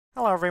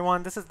Hello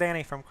everyone, this is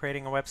Danny from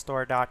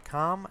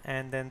creatingawebstore.com,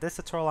 and in this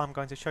tutorial I'm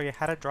going to show you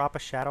how to drop a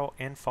shadow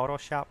in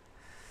Photoshop.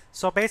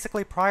 So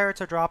basically, prior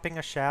to dropping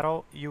a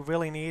shadow, you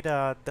really need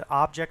the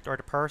object or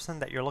the person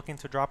that you're looking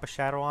to drop a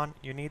shadow on.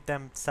 You need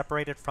them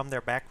separated from their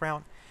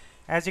background.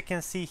 As you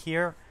can see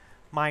here,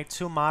 my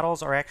two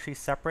models are actually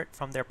separate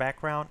from their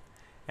background,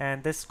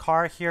 and this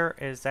car here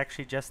is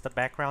actually just the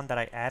background that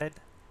I added.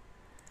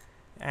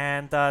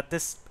 And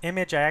this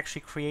image I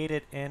actually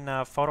created in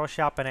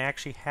Photoshop, and I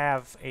actually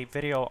have a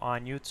video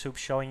on YouTube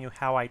showing you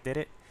how I did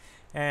it.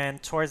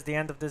 And towards the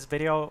end of this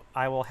video,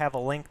 I will have a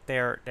link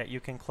there that you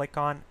can click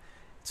on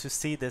to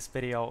see this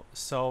video.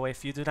 So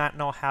if you do not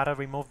know how to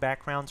remove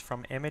backgrounds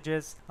from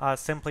images,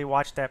 simply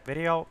watch that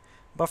video.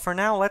 But for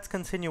now, let's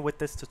continue with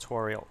this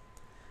tutorial.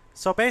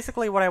 So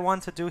basically what I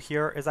want to do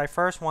here is I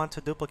first want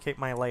to duplicate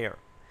my layer.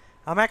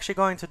 I'm actually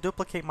going to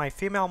duplicate my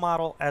female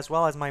model as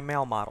well as my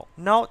male model.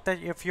 Note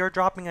that if you're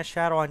dropping a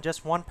shadow on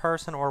just one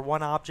person or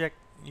one object,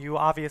 you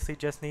obviously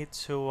just need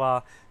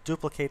to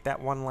duplicate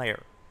that one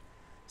layer.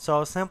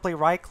 So simply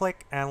right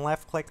click and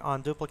left click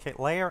on duplicate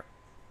layer.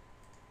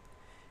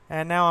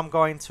 And now I'm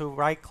going to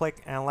right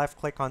click and left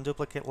click on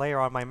duplicate layer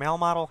on my male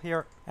model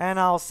here. And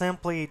I'll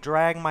simply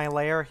drag my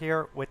layer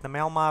here with the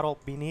male model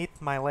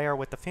beneath my layer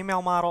with the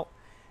female model.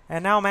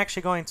 And now I'm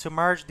actually going to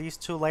merge these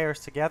two layers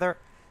together,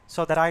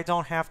 so that I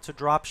don't have to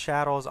drop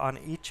shadows on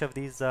each of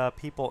these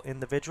people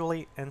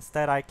individually.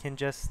 Instead, I can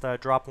just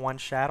drop one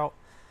shadow.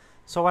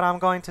 So what I'm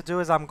going to do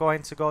is I'm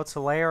going to go to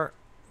Layer,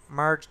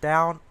 Merge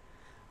Down.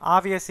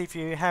 Obviously, if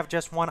you have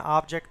just one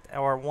object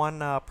or one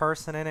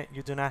person in it,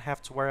 you do not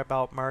have to worry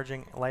about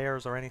merging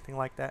layers or anything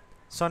like that.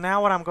 So now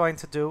what I'm going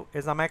to do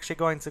is I'm actually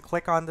going to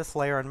click on this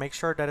layer and make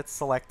sure that it's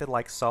selected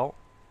like so.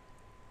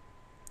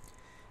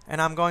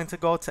 And I'm going to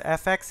go to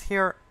FX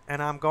here,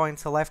 and I'm going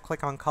to left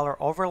click on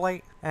color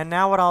overlay. And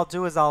now what I'll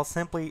do is I'll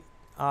simply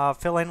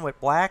fill in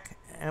with black.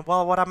 And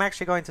well, what I'm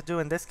actually going to do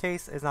in this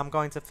case is I'm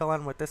going to fill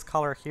in with this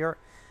color here,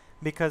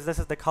 because this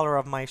is the color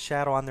of my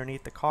shadow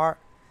underneath the car.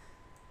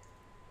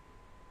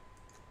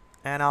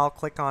 And I'll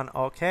click on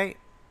OK.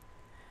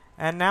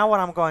 And now what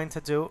I'm going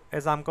to do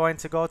is I'm going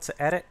to go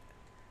to Edit,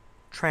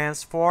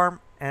 Transform,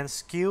 and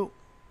Skew.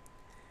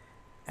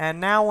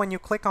 And now when you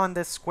click on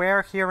this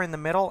square here in the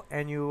middle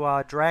and you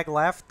drag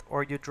left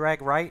or you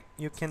drag right,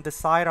 you can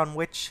decide on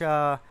which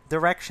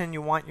direction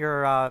you want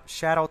your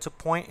shadow to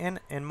point in.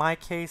 In my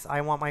case,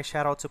 I want my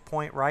shadow to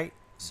point right.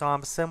 So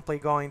I'm simply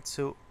going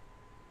to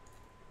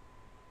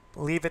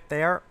leave it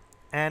there.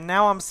 And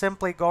now I'm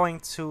simply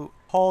going to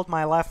hold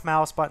my left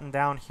mouse button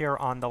down here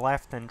on the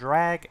left and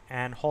drag,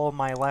 and hold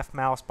my left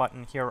mouse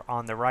button here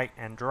on the right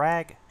and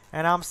drag.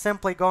 And I'm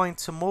simply going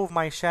to move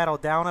my shadow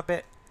down a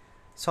bit,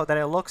 so that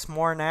it looks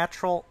more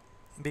natural,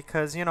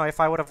 because you know, if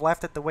I would have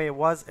left it the way it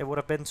was, it would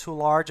have been too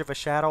large of a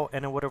shadow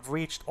and it would have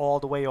reached all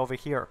the way over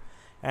here.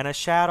 And a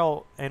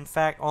shadow in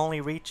fact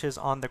only reaches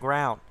on the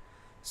ground,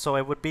 so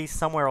it would be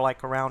somewhere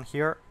like around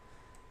here.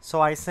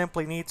 So I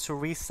simply need to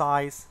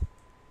resize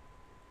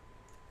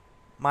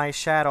my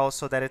shadow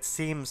so that it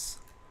seems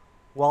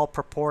well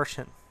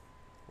proportioned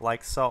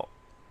like so.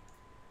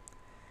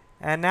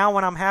 And now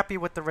when I'm happy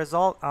with the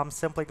result, I'm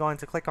simply going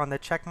to click on the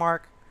check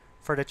mark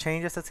for the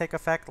changes to take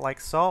effect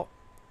like so.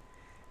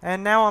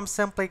 And now I'm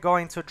simply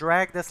going to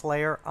drag this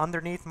layer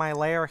underneath my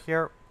layer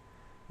here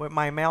with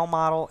my male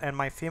model and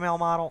my female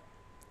model,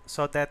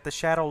 so that the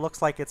shadow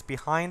looks like it's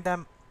behind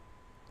them.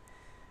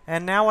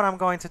 And now what I'm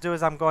going to do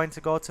is I'm going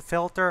to go to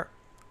Filter,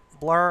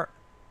 Blur,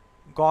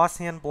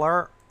 Gaussian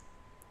Blur.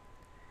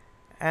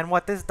 And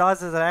what this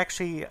does is it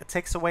actually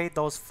takes away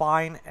those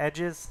fine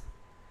edges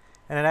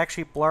and it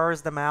actually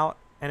blurs them out,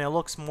 and it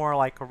looks more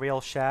like a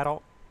real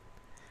shadow.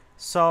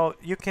 So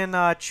you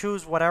can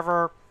choose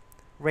whatever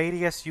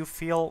radius you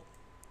feel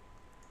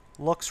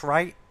looks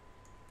right.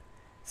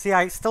 See,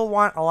 I still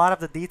want a lot of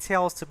the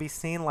details to be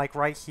seen like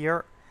right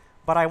here,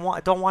 but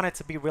I don't want it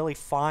to be really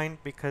fine,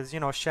 because you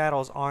know,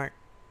 shadows aren't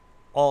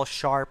all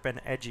sharp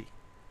and edgy.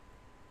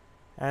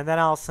 And then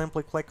I'll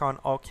simply click on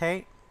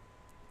OK.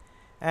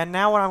 And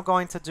now what I'm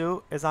going to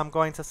do is I'm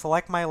going to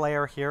select my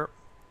layer here,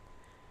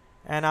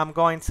 and I'm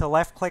going to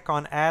left click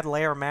on Add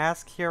Layer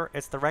Mask here.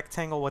 It's the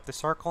rectangle with the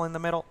circle in the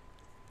middle.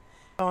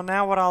 So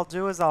now what I'll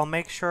do is I'll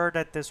make sure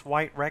that this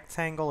white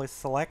rectangle is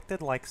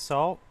selected like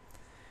so.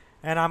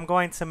 And I'm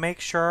going to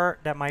make sure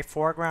that my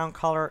foreground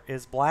color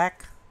is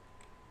black.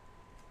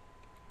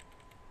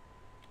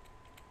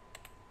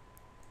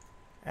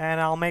 And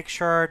I'll make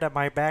sure that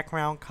my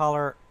background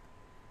color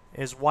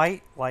is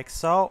white like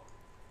so.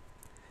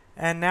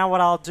 And now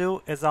what I'll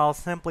do is I'll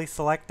simply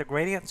select the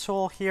gradient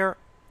tool here.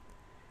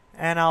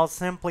 And I'll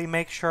simply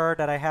make sure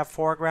that I have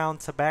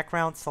foreground to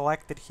background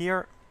selected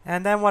here.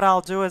 And then what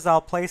I'll do is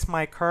I'll place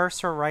my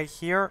cursor right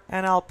here,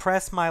 and I'll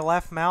press my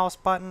left mouse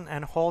button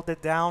and hold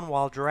it down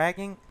while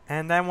dragging.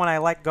 And then when I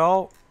let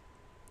go,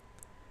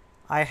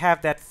 I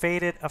have that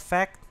faded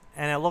effect,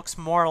 and it looks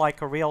more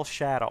like a real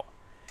shadow.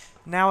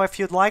 Now if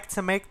you'd like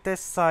to make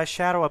this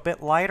shadow a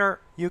bit lighter,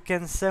 you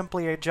can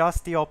simply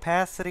adjust the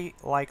opacity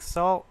like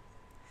so,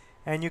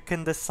 and you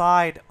can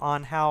decide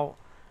on how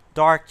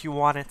dark you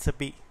want it to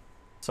be.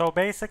 So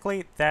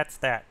basically, that's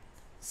that.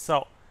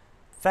 So,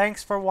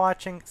 thanks for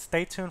watching.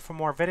 Stay tuned for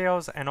more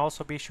videos, and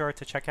also be sure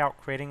to check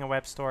out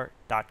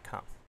creatingawebstore.com.